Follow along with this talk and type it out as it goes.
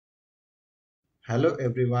Hello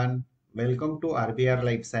everyone, welcome to RBR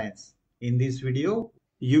Life Science. In this video,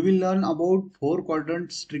 you will learn about four-quadrant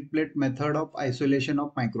striplet method of isolation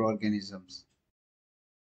of microorganisms.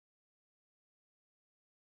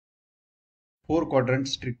 Four-quadrant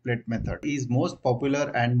striplet method is most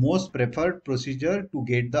popular and most preferred procedure to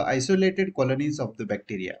get the isolated colonies of the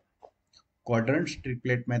bacteria. Quadrant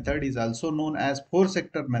striplet method is also known as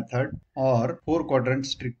four-sector method or four-quadrant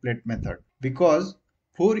striplet method because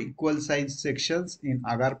four equal size sections in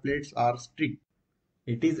agar plates are stripped.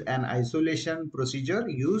 It is an isolation procedure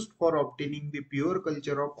used for obtaining the pure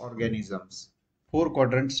culture of organisms.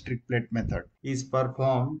 Four-quadrant striplet method is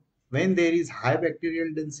performed when there is high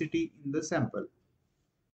bacterial density in the sample.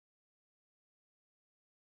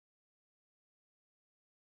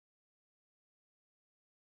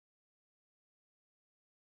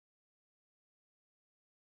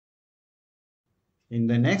 In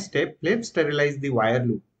the next step, flame sterilize the wire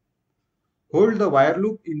loop. Hold the wire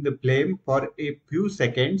loop in the flame for a few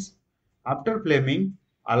seconds. After flaming,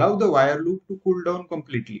 allow the wire loop to cool down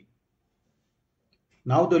completely.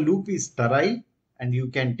 Now the loop is sterile and you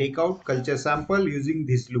can take out culture sample using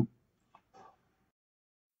this loop.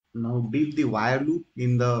 Now dip the wire loop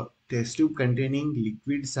in the test tube containing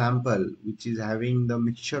liquid sample which is having the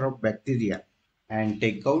mixture of bacteria and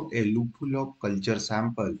take out a loopful of culture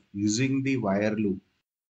sample using the wire loop.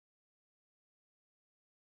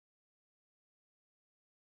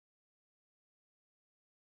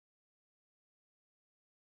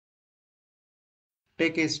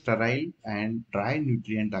 Take a sterile and dry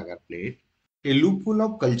nutrient agar plate. A loopful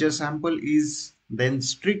of culture sample is then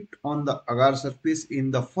streaked on the agar surface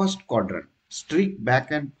in the first quadrant. Streak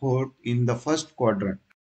back and forth in the first quadrant.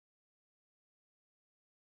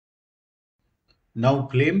 Now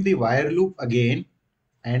flame the wire loop again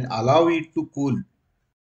and allow it to cool.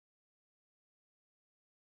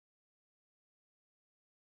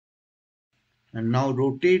 And now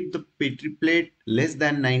rotate the petri plate less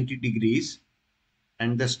than 90 degrees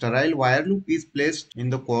and the sterile wire loop is placed in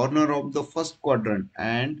the corner of the first quadrant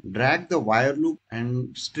and drag the wire loop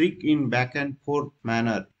and streak in back and forth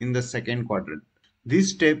manner in the second quadrant.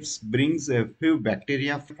 These steps brings a few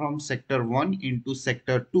bacteria from sector 1 into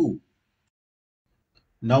sector 2.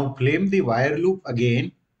 Now flame the wire loop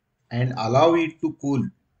again and allow it to cool.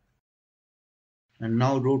 And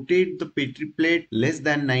now rotate the petri plate less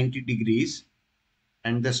than 90 degrees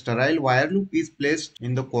and the sterile wire loop is placed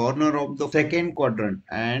in the corner of the second quadrant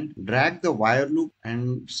and drag the wire loop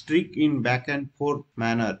and streak in back and forth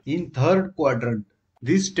manner in third quadrant.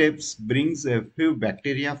 These steps brings a few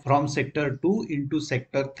bacteria from sector 2 into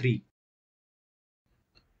sector 3.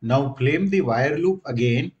 Now flame the wire loop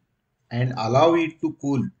again and allow it to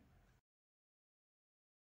cool.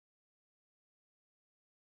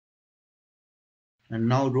 And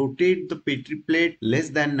now rotate the petri plate less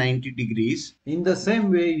than 90 degrees. In the same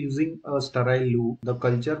way, using a sterile loop, the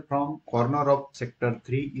culture from corner of sector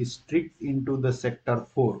 3 is streaked into the sector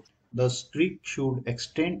 4. The streak should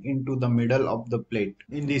extend into the middle of the plate.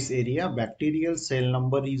 In this area, bacterial cell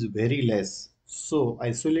number is very less. So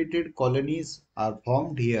isolated colonies are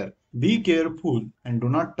formed here. Be careful and do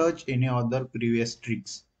not touch any other previous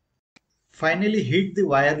streaks. Finally, heat the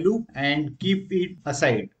wire loop and keep it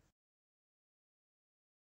aside.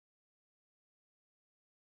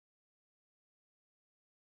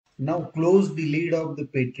 Now close the lid of the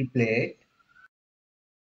petri plate.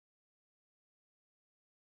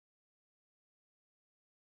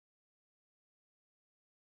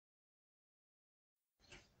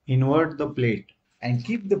 Invert the plate and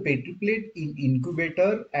keep the petri plate in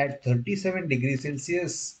incubator at 37 degrees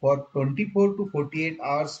Celsius for 24 to 48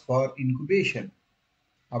 hours for incubation.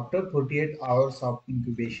 After 48 hours of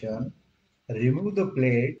incubation, remove the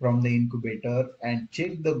plate from the incubator and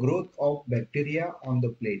check the growth of bacteria on the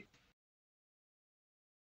plate.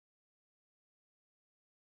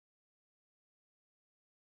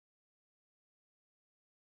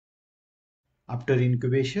 After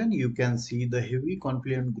incubation, you can see the heavy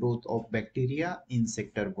confluent growth of bacteria in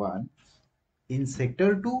sector 1. In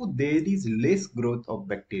sector 2, there is less growth of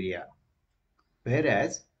bacteria,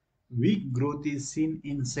 whereas weak growth is seen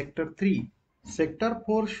in sector 3. Sector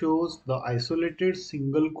 4 shows the isolated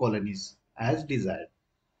single colonies as desired.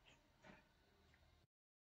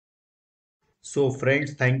 So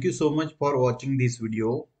friends, thank you so much for watching this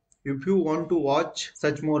video. If you want to watch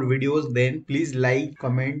such more videos, then please like,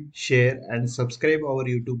 comment, share and subscribe our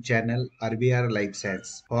YouTube channel RBR Life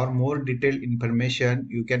Science. For more detailed information,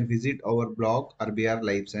 you can visit our blog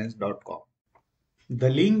rbrlifescience.com. The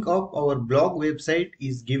link of our blog website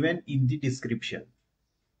is given in the description.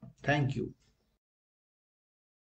 Thank you.